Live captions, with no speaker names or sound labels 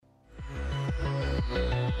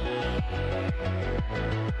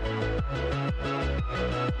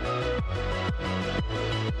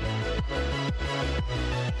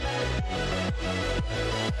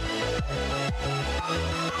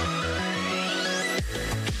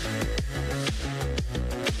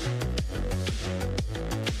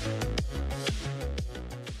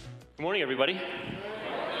morning, everybody.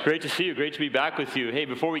 Great to see you. Great to be back with you. Hey,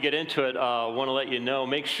 before we get into it, I want to let you know,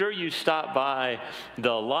 make sure you stop by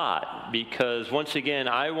the lot, because once again,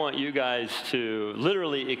 I want you guys to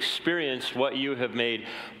literally experience what you have made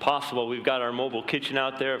possible. We've got our mobile kitchen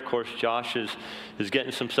out there. Of course, Josh is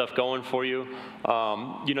getting some stuff going for you.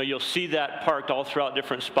 You'll see that parked all throughout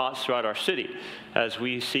different spots throughout our city as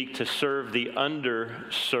we seek to serve the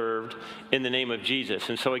underserved in the name of Jesus.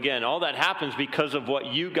 And so again, all that happens because of what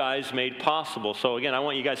you guys made possible. So again, I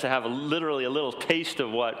want you guys to have literally a little taste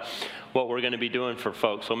of what we're going to be doing for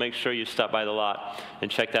folks. So make sure you stop by the lot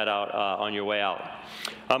and check that out on your way out.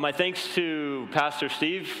 My thanks to Pastor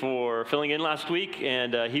Steve for filling in last week,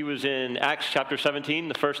 and he was in Acts chapter 17,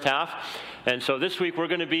 the first half. And so this week we're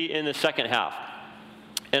going to be in the second half.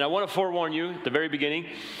 And I want to forewarn you at the very beginning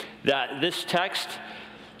that this text,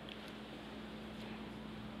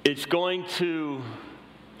 it's going to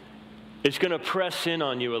press in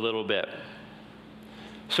on you a little bit.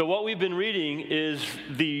 So what we've been reading is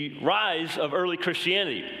the rise of early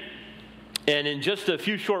Christianity. And in just a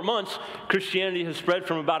few short months, Christianity has spread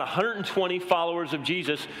from about 120 followers of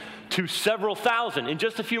Jesus to several thousand in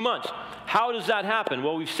just a few months. How does that happen?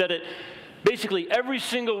 Well, we've said it basically every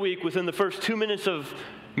single week within the first 2 minutes of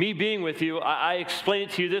me being with you. I explain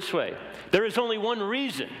it to you this way. There is only one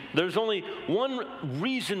reason. There's only one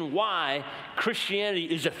reason why Christianity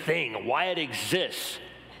is a thing, why it exists.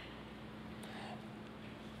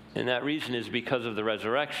 And that reason is because of the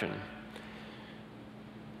resurrection.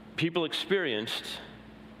 People experienced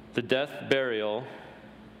the death, burial,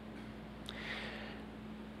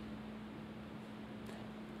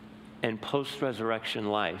 and post-resurrection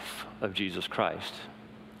life of Jesus Christ.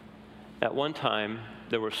 At one time,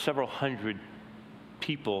 there were several hundred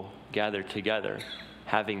people gathered together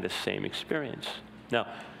having the same experience. Now,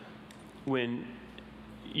 when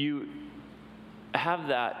you have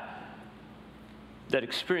that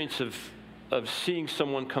experience of seeing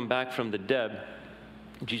someone come back from the dead,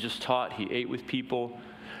 Jesus taught, he ate with people.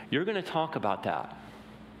 You're going to talk about that.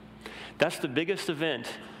 That's the biggest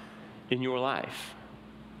event in your life.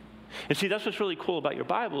 And see, that's what's really cool about your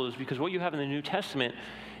Bible, is because what you have in the New Testament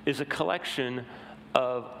is a collection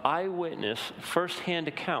of eyewitness, firsthand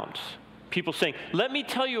accounts. People saying, let me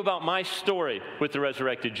tell you about my story with the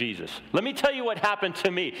resurrected Jesus. Let me tell you what happened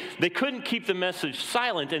to me. They couldn't keep the message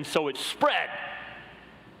silent, and so it spread.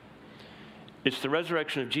 It's the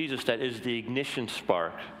resurrection of Jesus that is the ignition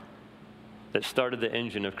spark that started the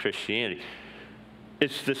engine of Christianity.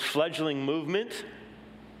 It's this fledgling movement,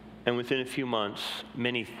 and within a few months,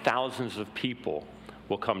 many thousands of people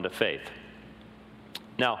will come to faith.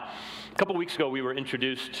 Now, a couple weeks ago, we were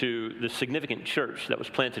introduced to the significant church that was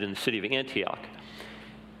planted in the city of Antioch.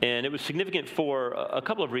 And it was significant for a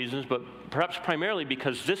couple of reasons, but perhaps primarily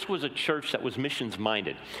because this was a church that was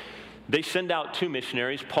missions-minded. They send out two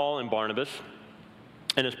missionaries, Paul and Barnabas.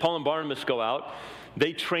 And as Paul and Barnabas go out,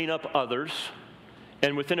 they train up others.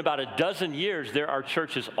 And within about a dozen years, there are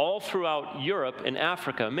churches all throughout Europe and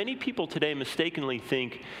Africa. Many people today mistakenly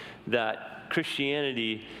think that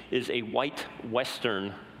Christianity is a white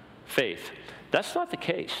Western faith. That's not the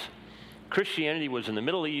case. Christianity was in the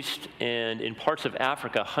Middle East and in parts of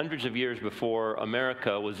Africa hundreds of years before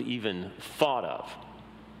America was even thought of.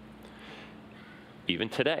 Even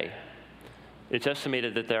today, it's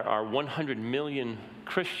estimated that there are 100 million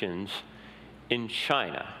Christians in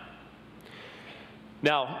China.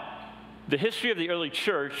 Now, the history of the early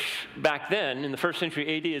church back then, in the first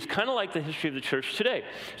century AD, is kind of like the history of the church today.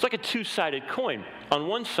 It's like a two-sided coin. On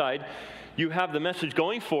one side, you have the message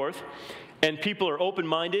going forth, and people are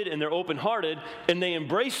open-minded and they're open-hearted, and they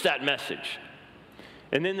embrace that message.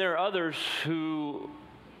 And then there are others who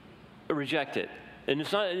reject it. And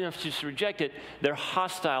it's not enough to just reject it, they're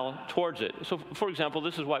hostile towards it. So, for example,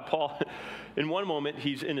 this is why Paul, in one moment,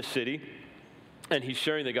 he's in a city, and he's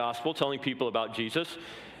sharing the gospel, telling people about Jesus,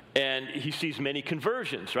 and he sees many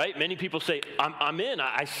conversions, right? Many people say, I'm in,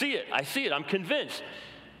 I see it, I'm convinced.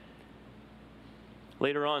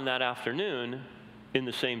 Later on that afternoon, in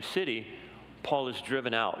the same city, Paul is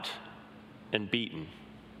driven out and beaten.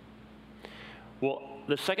 Well,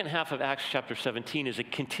 the second half of Acts chapter 17 is a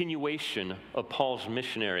continuation of Paul's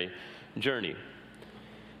missionary journey.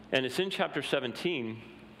 And it's in chapter 17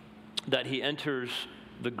 that he enters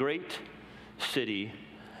the great city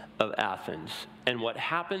of Athens. And what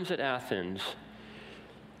happens at Athens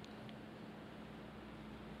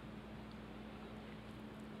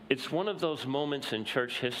it's one of those moments in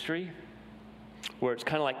church history where it's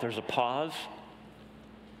kind of like there's a pause,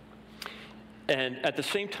 and at the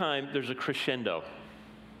same time, there's a crescendo.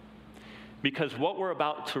 Because what we're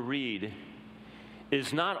about to read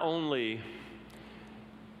is not only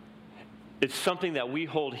It's something that we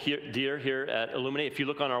hold dear here at Illuminate. If you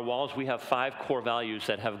look on our walls, we have 5 core values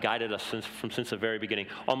that have guided us since the very beginning.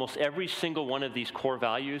 Almost every single one of these core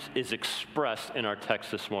values is expressed in our text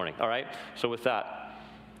this morning. All right? So with that,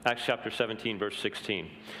 Acts chapter 17, verse 16.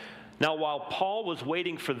 Now, while Paul was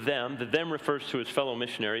waiting for them, the them refers to his fellow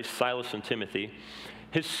missionaries, Silas and Timothy,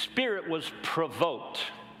 his spirit was provoked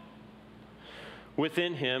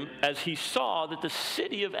within him as he saw that the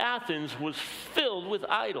city of Athens was filled with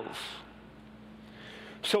idols.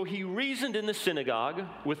 So he reasoned in the synagogue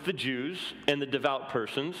with the Jews and the devout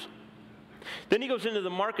persons. Then he goes into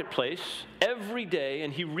the marketplace every day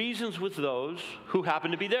and he reasons with those who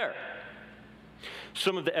happen to be there.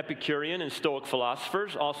 Some of the Epicurean and Stoic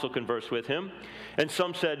philosophers also conversed with him, and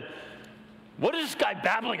some said, "What is this guy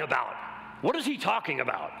babbling about? What is he talking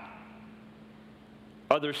about?"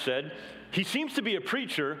 Others said, "He seems to be a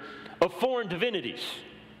preacher of foreign divinities.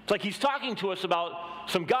 It's like he's talking to us about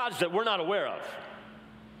some gods that we're not aware of."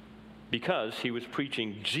 Because he was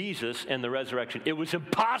preaching Jesus and the resurrection. It was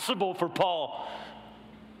impossible for Paul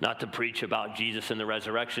not to preach about Jesus and the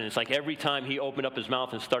resurrection. It's like every time he opened up his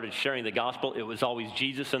mouth and started sharing the gospel, it was always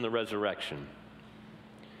Jesus and the resurrection.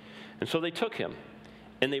 And so they took him,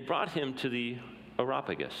 and they brought him to the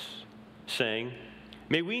Areopagus, saying,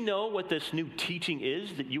 "May we know what this new teaching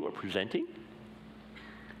is that you are presenting?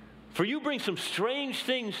 For you bring some strange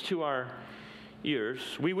things to our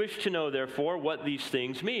ears. We wish to know, therefore, what these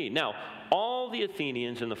things mean." Now, all the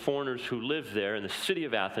Athenians and the foreigners who lived there in the city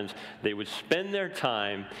of Athens, they would spend their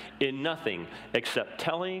time in nothing except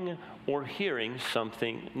telling or hearing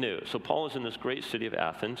something new. So Paul is in this great city of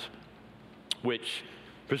Athens, which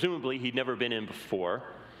presumably he'd never been in before.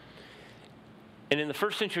 And in the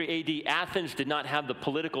first century AD, Athens did not have the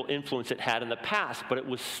political influence it had in the past, but it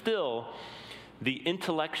was still the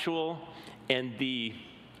intellectual and the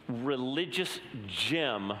religious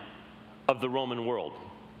gem of the Roman world.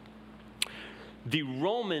 The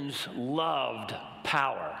Romans loved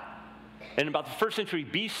power. And about the first century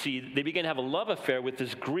BC, they began to have a love affair with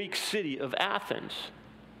this Greek city of Athens.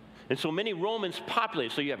 And so many Romans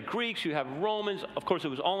populated. So you have Greeks, you have Romans. Of course, it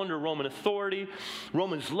was all under Roman authority.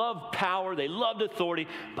 Romans loved power, they loved authority,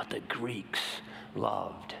 but the Greeks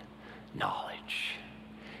loved knowledge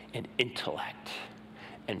and intellect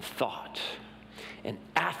and thought. And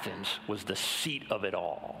Athens was the seat of it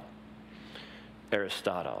all.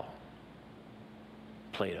 Aristotle,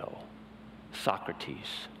 Plato,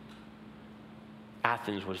 Socrates.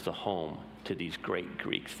 Athens was the home to these great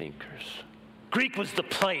Greek thinkers. Greek was the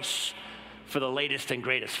place for the latest and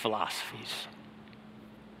greatest philosophies.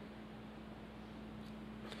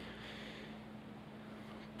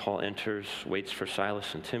 Paul enters, waits for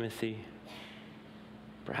Silas and Timothy.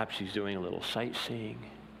 Perhaps he's doing a little sightseeing.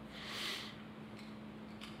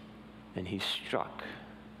 And he's struck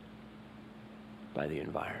by the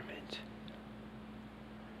environment.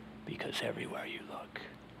 Because everywhere you look,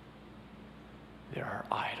 there are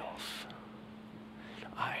idols,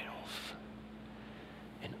 idols,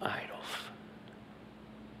 and idols.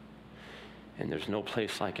 And there's no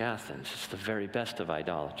place like Athens. It's the very best of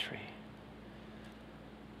idolatry.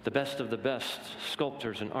 The best of the best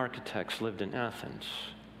sculptors and architects lived in Athens.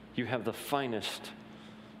 You have the finest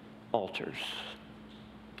altars.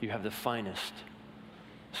 You have the finest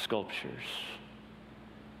sculptures.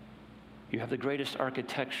 You have the greatest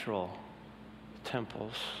architectural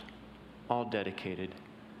temples, all dedicated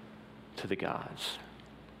to the gods.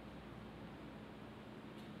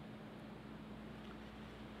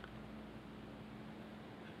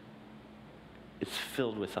 It's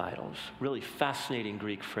filled with idols. Really fascinating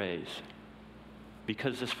Greek phrase,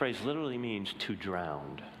 because this phrase literally means to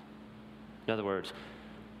drown. In other words,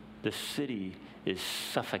 the city is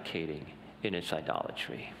suffocating in its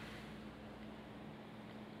idolatry.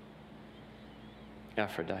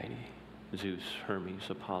 Aphrodite, Zeus, Hermes,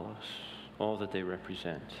 Apollos, all that they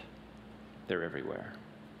represent, they're everywhere.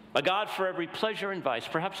 A god for every pleasure and vice.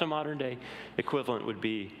 Perhaps a modern day equivalent would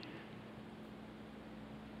be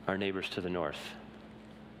our neighbors to the north,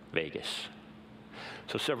 Vegas.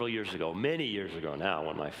 So several years ago, many years ago now,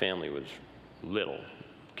 when my family was little,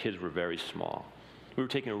 kids were very small, we were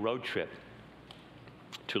taking a road trip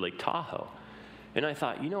to Lake Tahoe. And I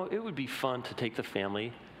thought, it would be fun to take the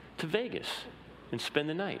family to Vegas and spend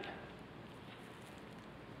the night.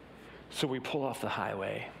 So we pull off the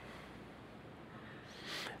highway.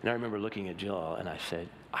 And I remember looking at Jill and I said,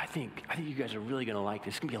 I think you guys are really going to like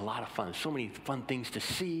this. It's going to be a lot of fun. So many fun things to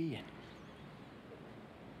see. And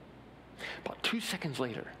about 2 seconds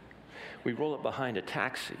later, we roll up behind a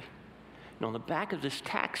taxi. And on the back of this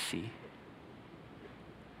taxi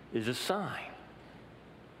is a sign.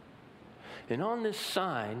 And on this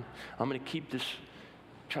sign, I'm going to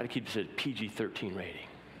try to keep this at PG-13 rating.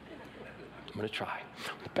 I'm going to try.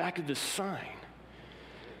 On the back of this sign,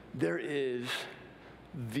 there is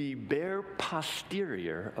the bare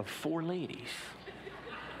posterior of 4 ladies.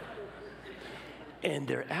 And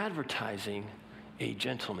they're advertising a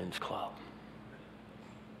gentleman's club.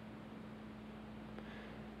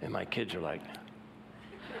 And my kids are like,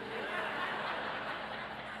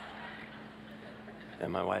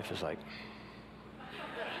 and my wife is like,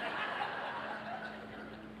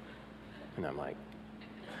 and I'm like,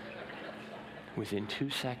 within 2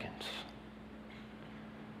 seconds,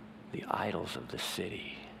 the idols of the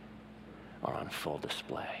city are on full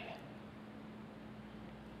display.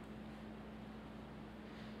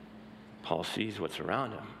 Paul sees what's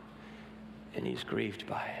around him, and he's grieved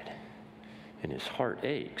by it, and his heart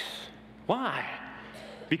aches. Why?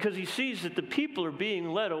 Because he sees that the people are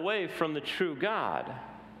being led away from the true God.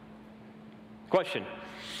 Question: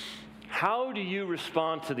 how do you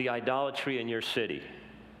respond to the idolatry in your city?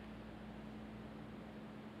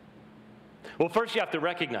 Well, first you have to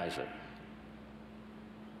recognize it.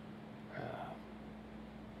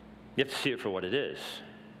 You have to see it for what it is.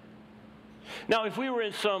 Now, if we were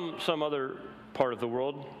in some other part of the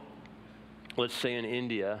world, let's say in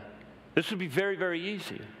India, this would be very, very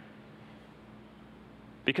easy.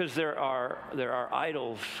 Because there are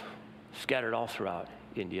idols scattered all throughout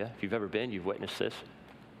India. If you've ever been, you've witnessed this.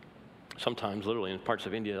 Sometimes, literally, in parts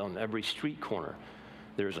of India, on every street corner,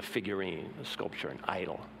 there is a figurine, a sculpture, an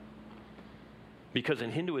idol. Because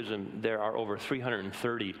in Hinduism, there are over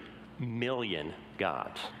 330 million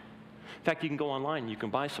gods. In fact, you can go online and you can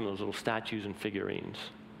buy some of those little statues and figurines.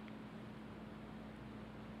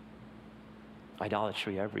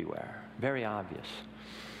 Idolatry everywhere. Very obvious.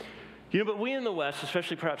 But we in the West,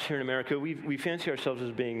 especially perhaps here in America, we fancy ourselves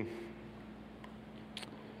as being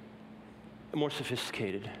more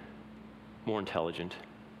sophisticated, more intelligent.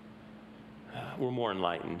 We're more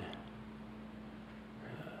enlightened.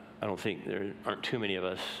 I don't think there aren't too many of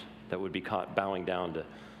us that would be caught bowing down to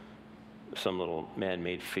some little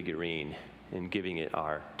man-made figurine and giving it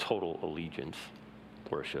our total allegiance,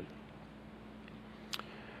 worship.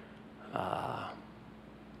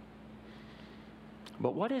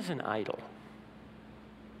 But what is an idol?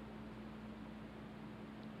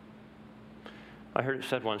 I heard it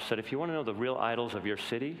said once that if you want to know the real idols of your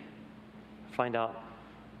city, find out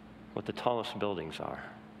what the tallest buildings are.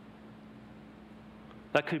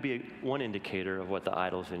 That could be one indicator of what the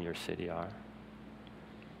idols in your city are.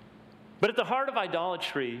 But at the heart of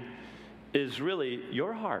idolatry is really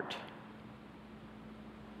your heart.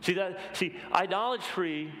 See,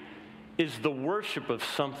 idolatry is the worship of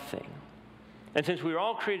something. And since we were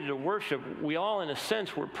all created to worship, we all, in a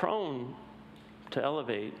sense, were prone to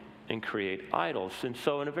elevate and create idols. And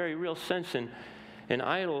so in a very real sense, an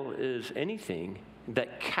idol is anything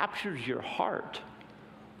that captures your heart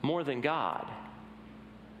more than God.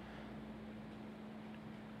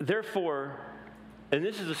 Therefore, and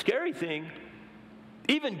this is a scary thing,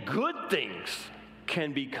 even good things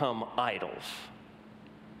can become idols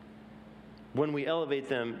when we elevate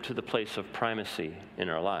them to the place of primacy in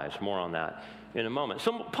our lives. More on that in a moment.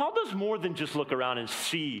 So Paul does more than just look around and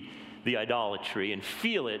see the idolatry and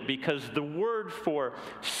feel it, because the word for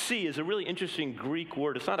see is a really interesting Greek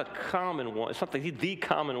word. It's not a common one. It's not the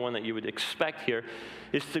common one that you would expect here.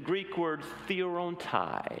 It's the Greek word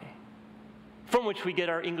theorontai, from which we get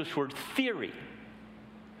our English word theory.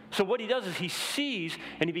 So what he does is he sees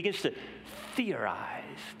and he begins to theorize.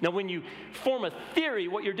 Now, when you form a theory,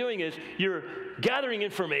 what you're doing is you're gathering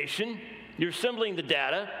information, you're assembling the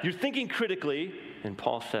data, you're thinking critically, and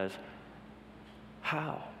Paul says,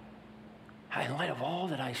 how? In light of all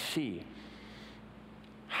that I see,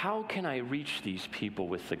 how can I reach these people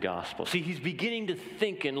with the gospel? See, he's beginning to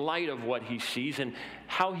think in light of what he sees and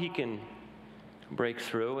how he can break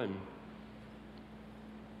through and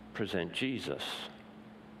present Jesus.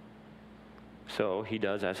 So he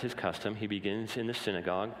does as his custom. He begins in the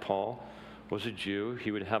synagogue. Paul was a Jew.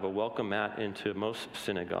 He would have a welcome mat into most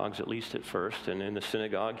synagogues, at least at first. And in the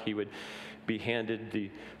synagogue, he would be handed the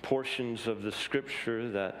portions of the scripture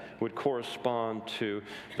that would correspond to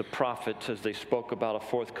the prophets as they spoke about a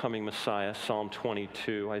forthcoming Messiah, Psalm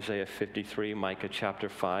 22, Isaiah 53, Micah chapter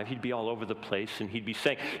 5. He'd be all over the place, and he'd be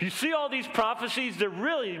saying, you see all these prophecies? They're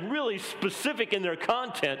really, really specific in their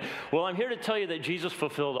content. Well, I'm here to tell you that Jesus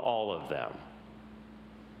fulfilled all of them,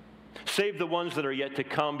 save the ones that are yet to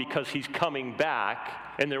come, because he's coming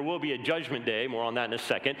back, and there will be a judgment day. More on that in a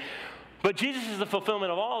second. But Jesus is the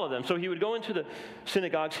fulfillment of all of them. So he would go into the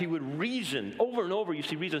synagogues, he would reason. Over and over you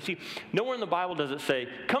see reason. See, nowhere in the Bible does it say,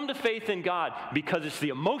 come to faith in God because it's the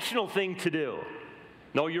emotional thing to do.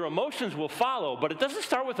 No, your emotions will follow, but it doesn't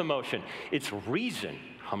start with emotion. It's reason.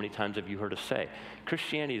 How many times have you heard us say,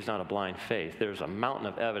 Christianity is not a blind faith. There's a mountain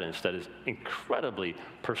of evidence that is incredibly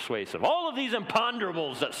persuasive. All of these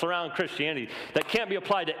imponderables that surround Christianity that can't be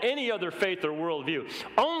applied to any other faith or worldview.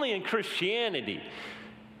 Only in Christianity,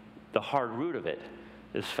 the hard root of it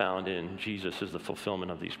is found in Jesus as the fulfillment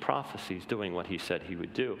of these prophecies, doing what he said he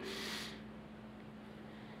would do.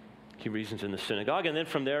 He reasons in the synagogue, and then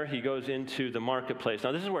from there he goes into the marketplace.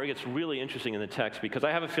 Now this is where it gets really interesting in the text, because I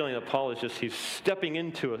have a feeling that Paul he's stepping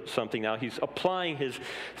into something now. He's applying his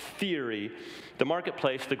theory. The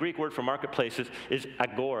marketplace, the Greek word for marketplace is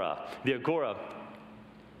agora. The agora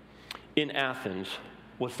in Athens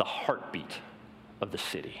was the heartbeat of the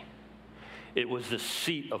city. It was the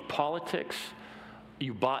seat of politics.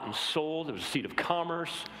 You bought and sold. It was a seat of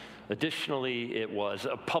commerce. Additionally, it was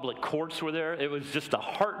public courts were there. It was just the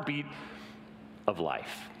heartbeat of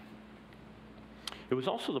life. It was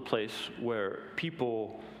also the place where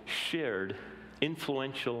people shared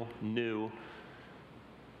influential new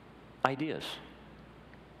ideas.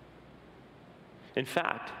 In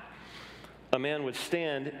fact, a man would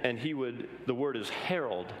stand and the word is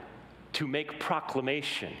herald, to make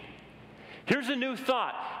proclamation. Here's a new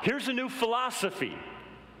thought. Here's a new philosophy.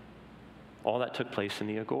 All that took place in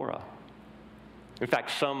the agora. In fact,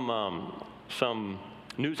 some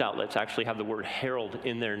news outlets actually have the word herald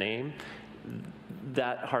in their name.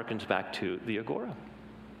 That harkens back to the agora.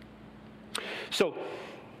 So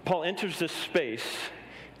Paul enters this space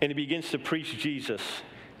and he begins to preach Jesus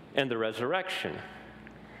and the resurrection.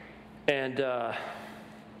 And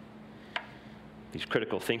these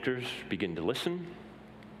critical thinkers begin to listen.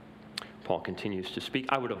 Paul continues to speak.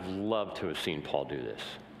 I would have loved to have seen Paul do this.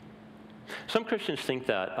 Some Christians think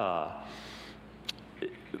that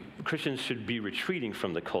Christians should be retreating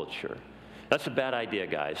from the culture. That's a bad idea,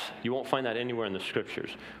 guys. You won't find that anywhere in the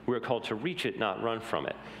scriptures. We're called to reach it, not run from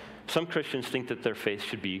it. Some Christians think that their faith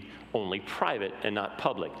should be only private and not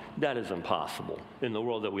public. That is impossible in the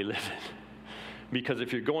world that we live in. Because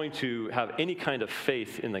if you're going to have any kind of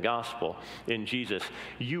faith in the gospel, in Jesus,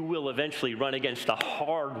 you will eventually run against a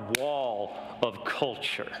hard wall of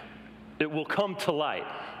culture. It will come to light.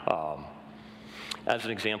 As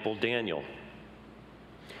an example, Daniel.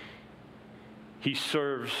 He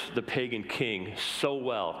serves the pagan king so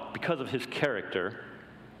well. Because of his character,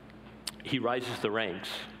 he rises the ranks,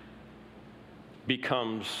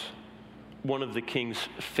 becomes one of the king's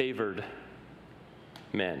favored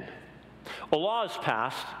men. A law is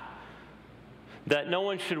passed that no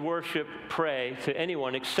one should pray to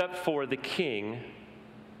anyone except for the king.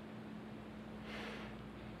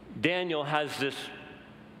 Daniel has this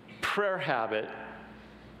prayer habit,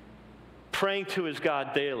 praying to his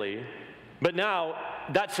God daily, but now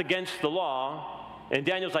that's against the law, and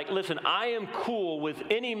Daniel's like, listen, I am cool with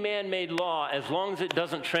any man-made law as long as it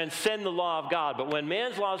doesn't transcend the law of God, but when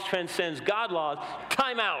man's laws transcends God's laws,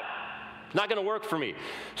 time out. It's not going to work for me.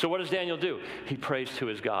 So what does Daniel do? He prays to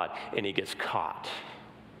his God, and he gets caught.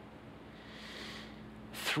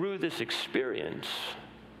 Through this experience,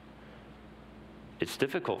 it's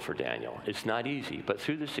difficult for Daniel. It's not easy. But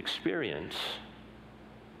through this experience,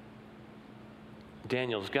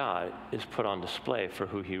 Daniel's God is put on display for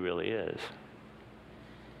who he really is.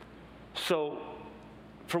 So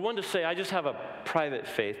for one to say, I just have a private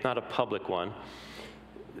faith, not a public one,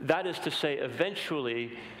 that is to say,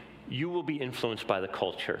 eventually, you will be influenced by the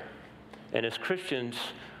culture. And as Christians,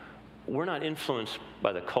 we're not influenced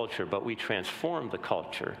by the culture, but we transform the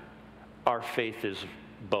culture. Our faith is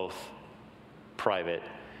both private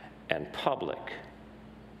and public.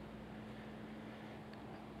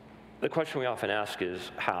 The question we often ask is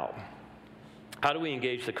how? How do we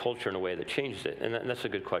engage the culture in a way that changes it? And that's a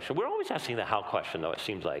good question. We're always asking the how question, though, it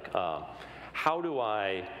seems like. How do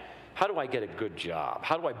I get a good job?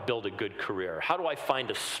 How do I build a good career? How do I find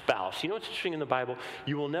a spouse? You know what's interesting in the Bible?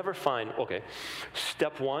 You will never find,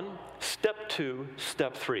 step 1, step 2,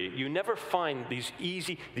 step 3. You never find these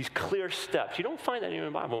clear steps. You don't find that anywhere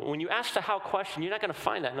in the Bible. When you ask the how question, you're not going to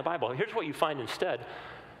find that in the Bible. Here's what you find instead.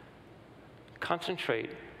 Concentrate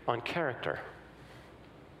on character.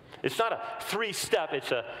 It's not a 3-step,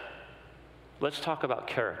 it's a, let's talk about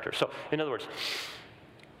character. So, in other words,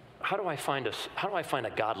 how do I find a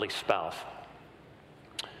godly spouse?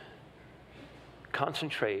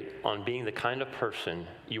 Concentrate on being the kind of person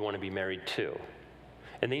you want to be married to.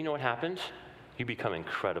 And then you know what happens? You become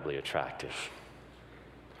incredibly attractive.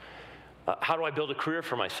 How do I build a career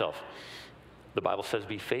for myself? The Bible says,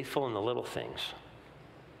 be faithful in the little things.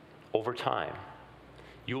 Over time,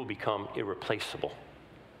 you will become irreplaceable,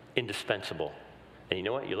 indispensable. And you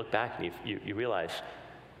know what? You look back and you realize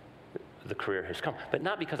the career has come. But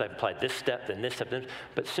not because I've applied this step, then this step,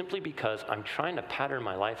 but simply because I'm trying to pattern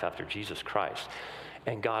my life after Jesus Christ.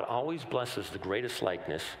 And God always blesses the greatest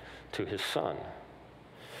likeness to his Son.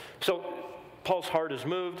 So Paul's heart is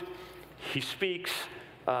moved. He speaks.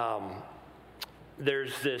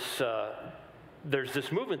 There's this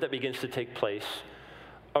movement that begins to take place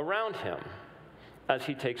around him as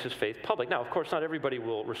he takes his faith public. Now, of course, not everybody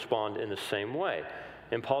will respond in the same way.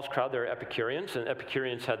 In Paul's crowd, there are Epicureans, and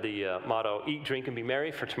Epicureans had the motto, eat, drink, and be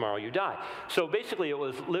merry, for tomorrow you die. So basically it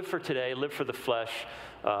was live for today, live for the flesh.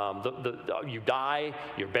 You die,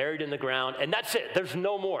 you're buried in the ground, and that's it. There's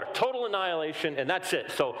no more. Total annihilation, and that's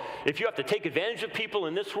it. So if you have to take advantage of people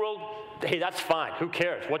in this world, hey, that's fine. Who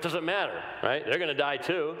cares? What does it matter, right? They're going to die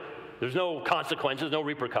too. There's no consequences, no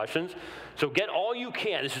repercussions. So get all you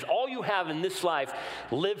can. This is all you have in this life.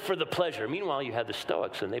 Live for the pleasure. Meanwhile, you had the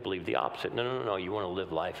Stoics, and they believe the opposite. No. You want to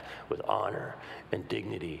live life with honor and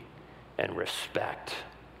dignity and respect.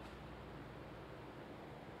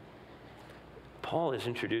 Paul is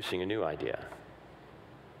introducing a new idea.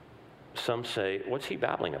 Some say, what's he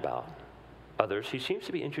babbling about? Others, he seems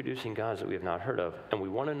to be introducing gods that we have not heard of, and we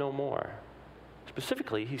want to know more.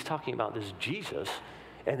 Specifically, he's talking about this Jesus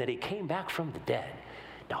and that he came back from the dead.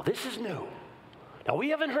 Now, this is new. Now, we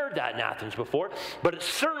haven't heard that in Athens before, but it's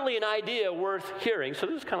certainly an idea worth hearing. So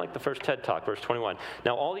this is kind of like the first TED Talk, verse 21.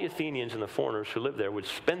 Now, all the Athenians and the foreigners who lived there would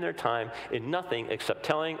spend their time in nothing except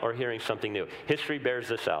telling or hearing something new. History bears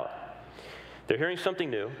this out. They're hearing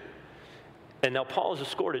something new, and now Paul is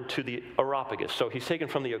escorted to the Areopagus. So he's taken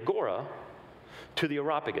from the Agora to the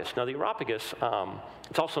Areopagus. Now, the Areopagus,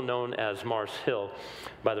 it's also known as Mars Hill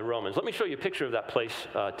by the Romans. Let me show you a picture of that place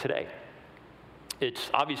today. It's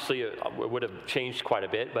obviously, it would have changed quite a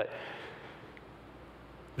bit, but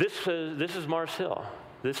this is Mars Hill.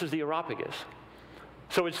 This is the Areopagus.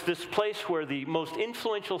 So it's this place where the most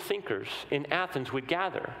influential thinkers in Athens would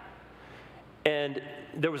gather. And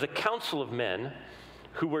there was a council of men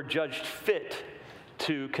who were judged fit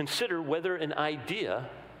to consider whether an idea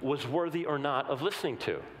was worthy or not of listening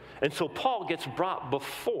to. And so Paul gets brought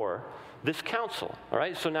before this council, all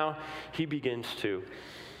right? So now he begins to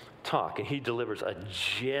talk, and he delivers a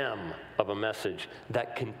gem of a message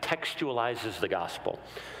that contextualizes the gospel.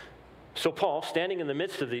 So Paul, standing in the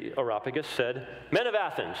midst of the Areopagus, said, "Men of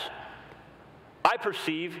Athens, I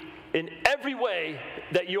perceive in every way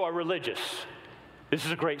that you are religious." This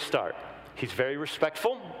is a great start. He's very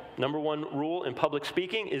respectful. Number one rule in public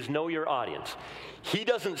speaking is know your audience. He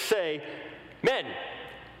doesn't say, "Men,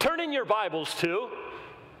 turn in your Bibles to."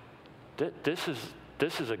 This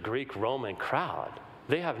is a Greek-Roman crowd.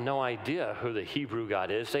 They have no idea who the Hebrew God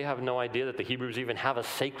is. They have no idea that the Hebrews even have a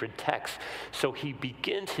sacred text. So he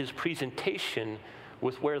begins his presentation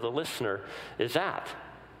with where the listener is at.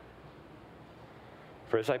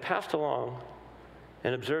 "For as I passed along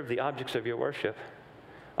and observed the objects of your worship,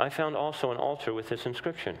 I found also an altar with this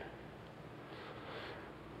inscription: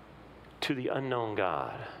 to the unknown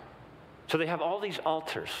God." So they have all these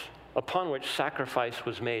altars upon which sacrifice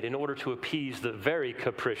was made in order to appease the very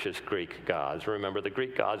capricious Greek gods. Remember, the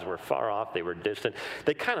Greek gods were far off, they were distant.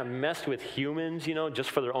 They kind of messed with humans,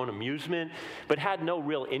 just for their own amusement, but had no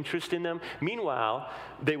real interest in them. Meanwhile,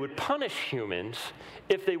 they would punish humans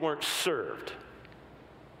if they weren't served.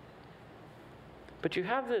 But you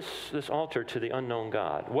have this altar to the unknown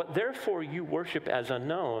God. What therefore you worship as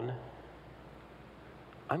unknown,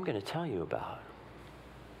 I'm going to tell you about.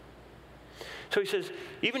 So he says,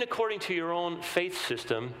 even according to your own faith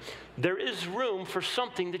system, there is room for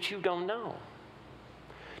something that you don't know.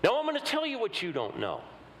 Now I'm going to tell you what you don't know.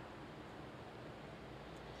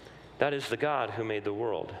 That is the God who made the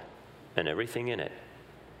world and everything in it.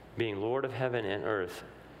 Being Lord of heaven and earth,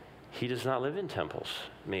 he does not live in temples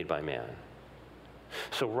made by man.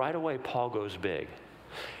 So right away, Paul goes big.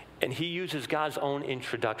 And he uses God's own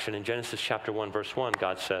introduction. In Genesis chapter 1, verse 1,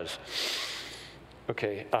 God says,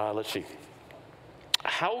 let's see.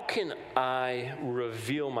 How can I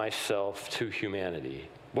reveal myself to humanity?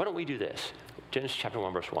 Why don't we do this? Genesis chapter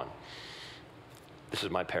 1, verse 1. This is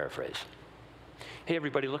my paraphrase. Hey,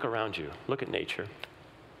 everybody, look around you. Look at nature.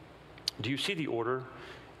 Do you see the order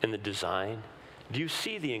and the design? Do you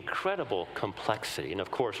see the incredible complexity? And of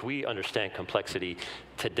course, we understand complexity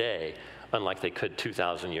today, unlike they could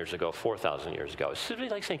 2,000 years ago, 4,000 years ago. It's simply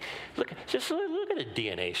like saying, look at a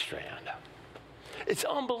DNA strand. It's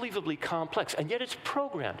unbelievably complex, and yet it's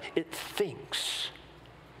programmed. It thinks.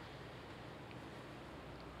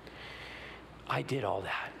 I did all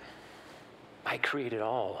that. I created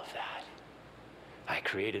all of that. I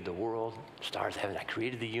created the world, stars of heaven. I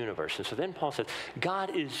created the universe. And so then Paul says,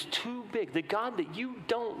 God is too big. The God that you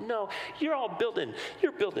don't know. You're building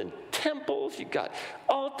temples. You've got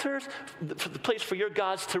altars, the place for your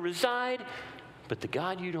gods to reside. But the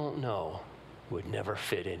God you don't know would never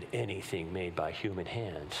fit in anything made by human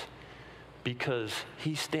hands because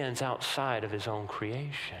he stands outside of his own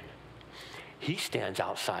creation. He stands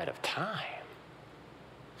outside of time.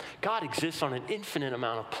 God exists on an infinite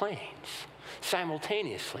amount of planes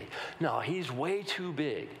simultaneously. No, he's way too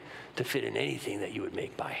big to fit in anything that you would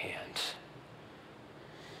make by hands.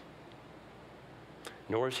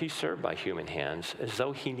 Nor is he served by human hands as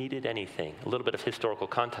though he needed anything. A little bit of historical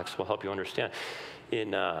context will help you understand.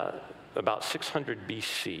 In about 600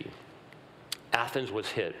 BC, Athens was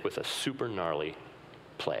hit with a super gnarly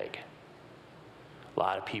plague. A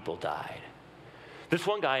lot of people died. This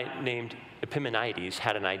one guy named Epimenides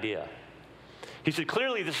had an idea. He said,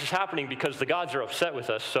 clearly this is happening because the gods are upset with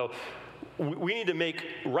us, so we need to make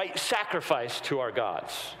right sacrifice to our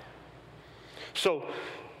gods. So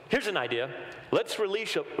here's an idea. Let's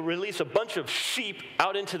release a bunch of sheep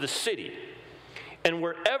out into the city. And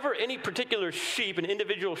wherever any particular sheep, an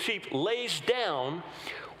individual sheep, lays down,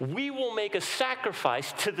 we will make a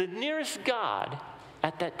sacrifice to the nearest god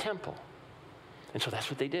at that temple. And so that's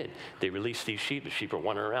what they did. They released these sheep. The sheep are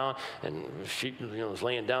wandering around, and the sheep is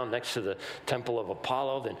laying down next to the temple of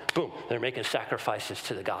Apollo. Then, boom, they're making sacrifices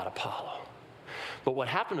to the god Apollo. But what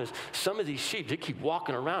happened was some of these sheep, they keep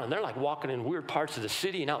walking around, and they're like walking in weird parts of the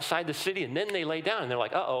city and outside the city, and then they lay down, and they're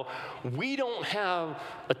like, uh-oh, we don't have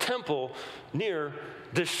a temple near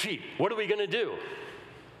this sheep. What are we going to do?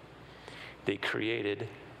 They created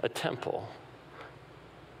a temple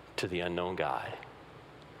to the unknown God.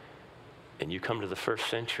 And you come to the 1st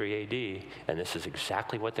century AD, and this is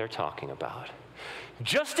exactly what they're talking about.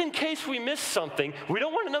 Just in case we miss something, we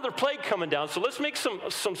don't want another plague coming down, so let's make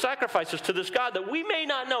some sacrifices to this God that we may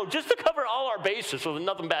not know, just to cover all our bases so that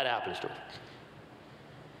nothing bad happens to us.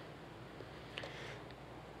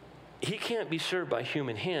 He can't be served by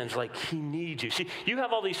human hands like he needs you. See, you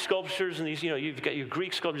have all these sculptures and these, you've got your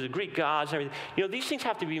Greek sculptures, the Greek gods and everything. These things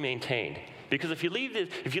have to be maintained. Because if you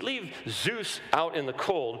leave Zeus out in the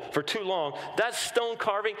cold for too long, that stone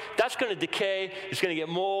carving, that's going to decay, it's going to get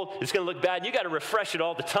mold, it's going to look bad, and you got to refresh it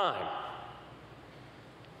all the time.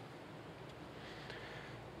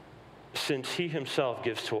 Since he himself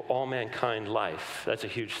gives to all mankind life, that's a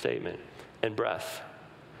huge statement, and breath.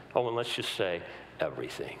 Oh, and let's just say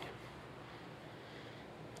everything.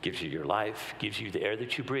 Gives you your life, gives you the air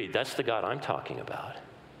that you breathe. That's the God I'm talking about.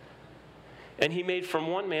 And he made from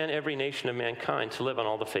one man every nation of mankind to live on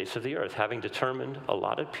all the face of the earth, having determined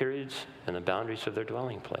allotted periods and the boundaries of their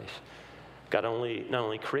dwelling place. God not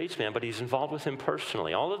only creates man, but he's involved with him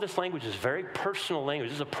personally. All of this language is very personal language.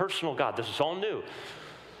 This is a personal God. This is all new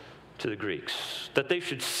to the Greeks, that they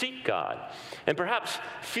should seek God and perhaps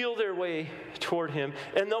feel their way toward him,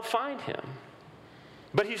 and they'll find him.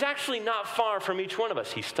 But he's actually not far from each one of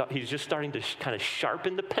us. He's just starting to kind of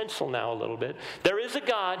sharpen the pencil now a little bit. There is a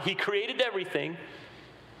God. He created everything.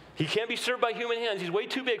 He can't be served by human hands. He's way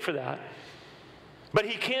too big for that. But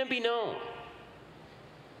he can be known.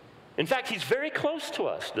 In fact, he's very close to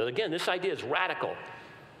us. Again, this idea is radical.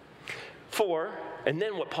 And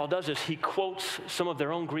then what Paul does is he quotes some of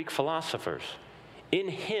their own Greek philosophers. In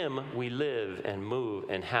him we live and move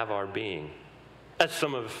and have our being, as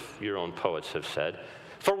some of your own poets have said.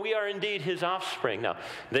 For we are indeed his offspring. Now,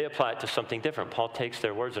 they apply it to something different. Paul takes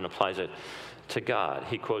their words and applies it to God.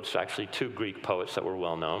 He quotes actually 2 Greek poets that were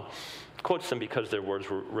well known. Quotes them because their words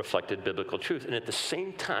reflected biblical truth. And at the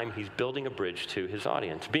same time, he's building a bridge to his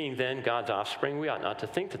audience. Being then God's offspring, we ought not to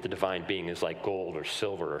think that the divine being is like gold or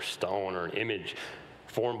silver or stone or an image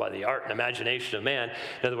formed by the art and imagination of man.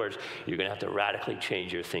 In other words, you're going to have to radically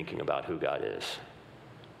change your thinking about who God is.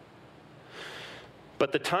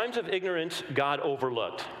 But the times of ignorance God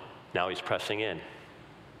overlooked. Now he's pressing in.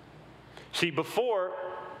 See, before,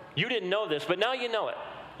 you didn't know this, but now you know it.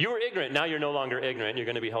 You were ignorant. Now you're no longer ignorant. You're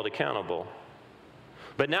going to be held accountable.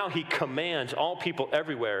 But now he commands all people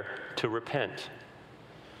everywhere to repent,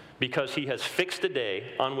 because he has fixed a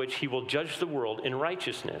day on which he will judge the world in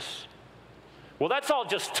righteousness. Well, that's all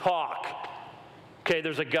just talk. Okay,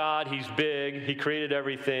 there's a God. He's big. He created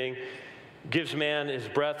everything. Gives man his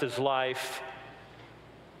breath, his life.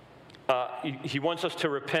 He wants us to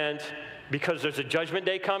repent because there's a judgment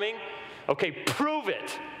day coming. Okay, prove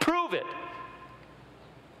it. Prove it.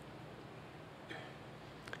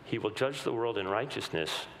 He will judge the world in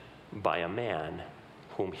righteousness by a man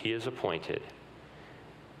whom he has appointed.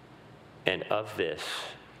 And of this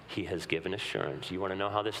he has given assurance. You want to know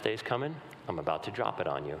how this day's coming? I'm about to drop it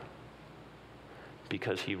on you.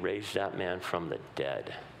 Because he raised that man from the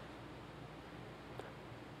dead.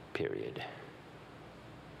 Period.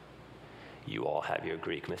 You all have your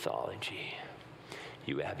Greek mythology.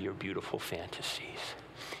 You have your beautiful fantasies.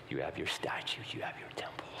 You have your statues. You have your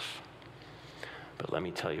temples. But let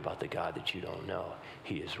me tell you about the God that you don't know.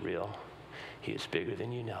 He is real. He is bigger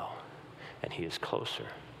than you know. And he is closer.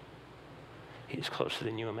 He is closer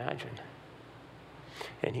than you imagine.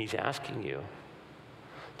 And he's asking you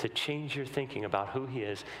to change your thinking about who he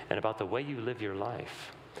is and about the way you live your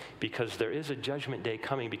life. Because there is a judgment day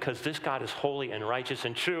coming, because this God is holy and righteous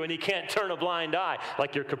and true, and he can't turn a blind eye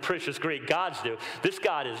like your capricious Greek gods do. This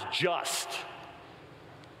God is just.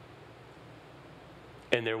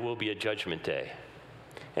 And there will be a judgment day.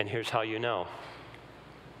 And here's how you know.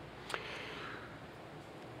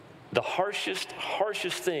 The harshest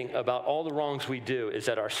thing about all the wrongs we do is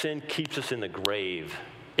that our sin keeps us in the grave.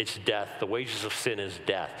 It's death. The wages of sin is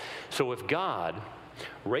death. So if God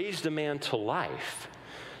raised a man to life,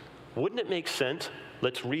 wouldn't it make sense,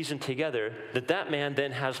 let's reason together, that that man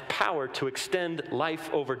then has power to extend life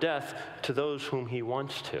over death to those whom he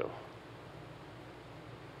wants to?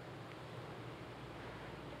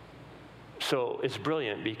 So it's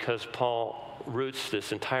brilliant because Paul roots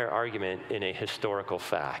this entire argument in a historical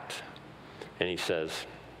fact. And he says,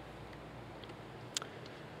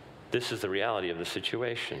 this is the reality of the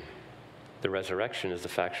situation. The resurrection is the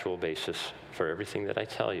factual basis for everything that I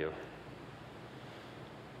tell you.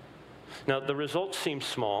 Now, the results seem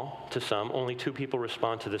small to some. Only 2 people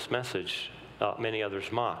respond to this message. Many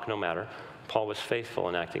others mock. No matter. Paul was faithful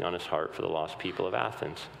in acting on his heart for the lost people of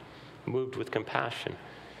Athens, moved with compassion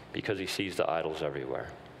because he sees the idols everywhere,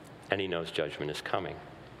 and he knows judgment is coming.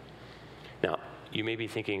 Now, you may be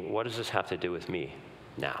thinking, what does this have to do with me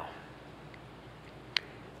now?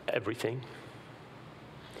 Everything.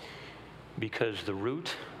 Because the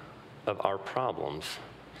root of our problems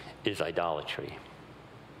is idolatry.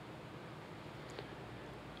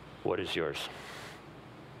 What is yours?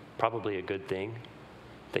 Probably a good thing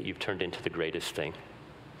that you've turned into the greatest thing.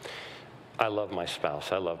 I love my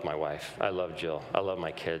spouse. I love my wife. I love Jill. I love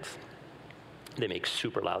my kids. They make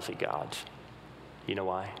super lousy gods. You know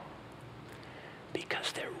why?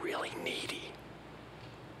 Because they're really needy.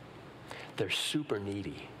 They're super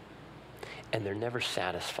needy. And they're never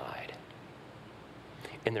satisfied.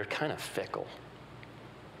 And they're kind of fickle.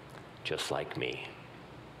 Just like me.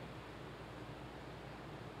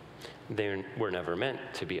 They were never meant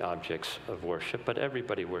to be objects of worship, but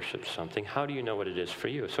everybody worships something. How do you know what it is for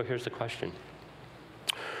you? So here's the question.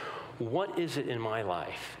 What is it in my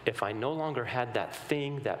life, if I no longer had that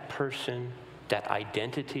thing, that person, that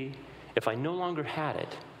identity, if I no longer had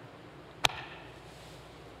it,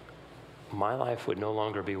 my life would no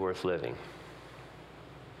longer be worth living?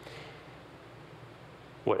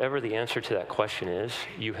 Whatever the answer to that question is,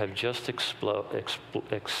 you have just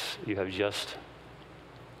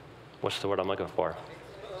what's the word I'm looking for?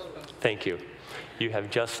 Thank you. You have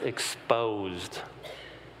just exposed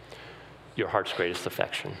your heart's greatest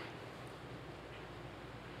affection.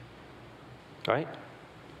 All right?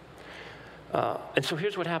 And so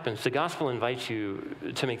here's what happens. The gospel invites you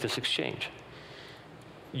to make this exchange.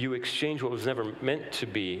 You exchange what was never meant to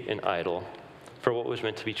be an idol for what was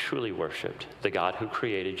meant to be truly worshiped. The God who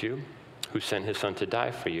created you, who sent his son to die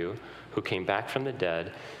for you, who came back from the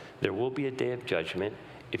dead. There will be a day of judgment.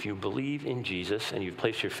 If you believe in Jesus and you've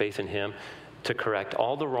placed your faith in him to correct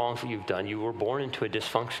all the wrongs that you've done, you were born into a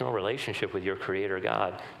dysfunctional relationship with your creator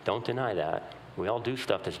God. Don't deny that. We all do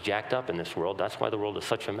stuff that's jacked up in this world. That's why the world is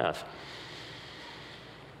such a mess.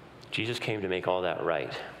 Jesus came to make all that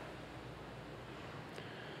right.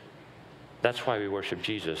 That's why we worship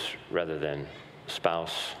Jesus rather than a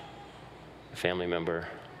spouse, a family member,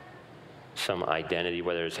 some identity,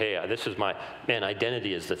 whether it's, hey, this is my, man,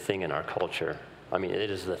 identity is the thing in our culture. I mean,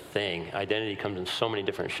 it is the thing. Identity comes in so many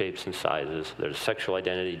different shapes and sizes. There's sexual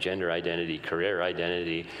identity, gender identity, career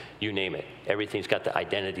identity, you name it. Everything's got the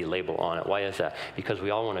identity label on it. Why is that? Because we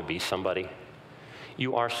all want to be somebody.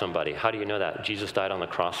 You are somebody. How do you know that? Jesus died on the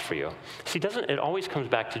cross for you. See, it always comes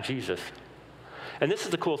back to Jesus. And this is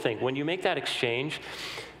the cool thing. When you make that exchange,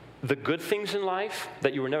 the good things in life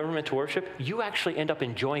that you were never meant to worship, you actually end up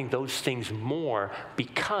enjoying those things more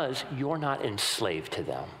because you're not enslaved to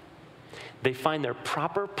them. They find their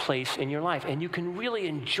proper place in your life. And you can really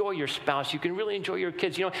enjoy your spouse. You can really enjoy your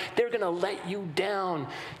kids. You know, they're going to let you down.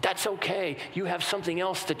 That's okay. You have something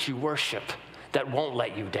else that you worship that won't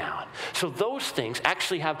let you down. So those things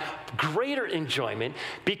actually have greater enjoyment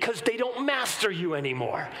because they don't master you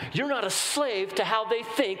anymore. You're not a slave to how they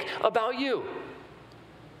think about you.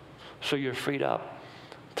 So you're freed up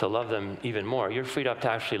to love them even more. You're freed up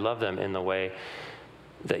to actually love them in the way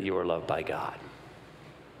that you are loved by God.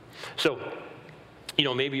 So,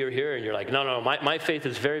 maybe you're here and you're like, no, my faith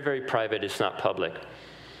is very, very private. It's not public.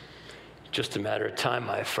 Just a matter of time,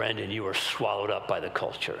 my friend, and you are swallowed up by the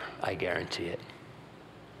culture. I guarantee it.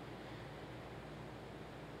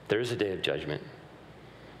 There is a day of judgment,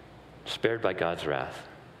 spared by God's wrath,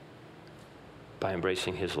 by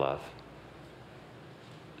embracing his love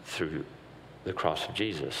through the cross of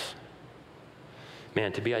Jesus.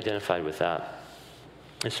 Man, to be identified with that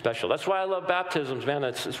is special. That's why I love baptisms, man.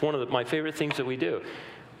 It's one of my favorite things that we do.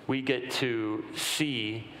 We get to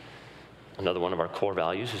see, another one of our core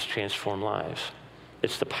values is transform lives.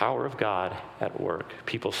 It's the power of God at work.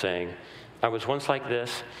 People saying, I was once like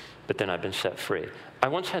this, but then I've been set free. I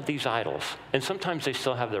once had these idols, and sometimes they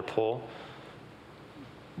still have their pull,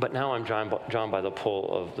 but now I'm drawn by the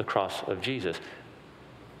pull of the cross of Jesus,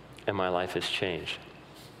 and my life has changed.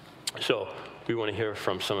 So we want to hear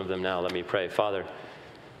from some of them now. Let me pray. Father,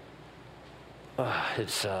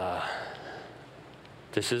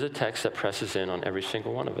 this is a text that presses in on every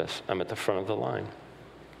single one of us. I'm at the front of the line.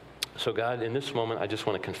 So God, in this moment, I just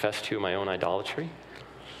want to confess to you my own idolatry,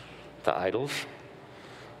 the idols,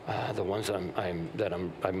 the ones that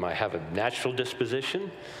I have a natural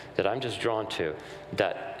disposition that I'm just drawn to,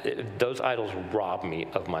 that those idols rob me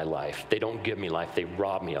of my life. They don't give me life. They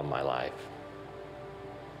rob me of my life.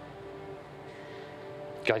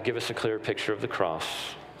 God, give us a clear picture of the cross,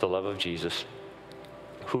 the love of Jesus,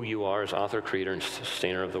 who you are as author, creator, and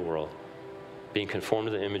sustainer of the world, being conformed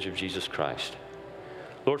to the image of Jesus Christ.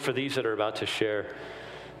 Lord, for these that are about to share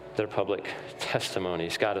their public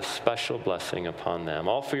testimonies, God, a special blessing upon them.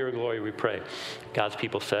 All for your glory, we pray. God's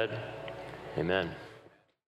people said, amen.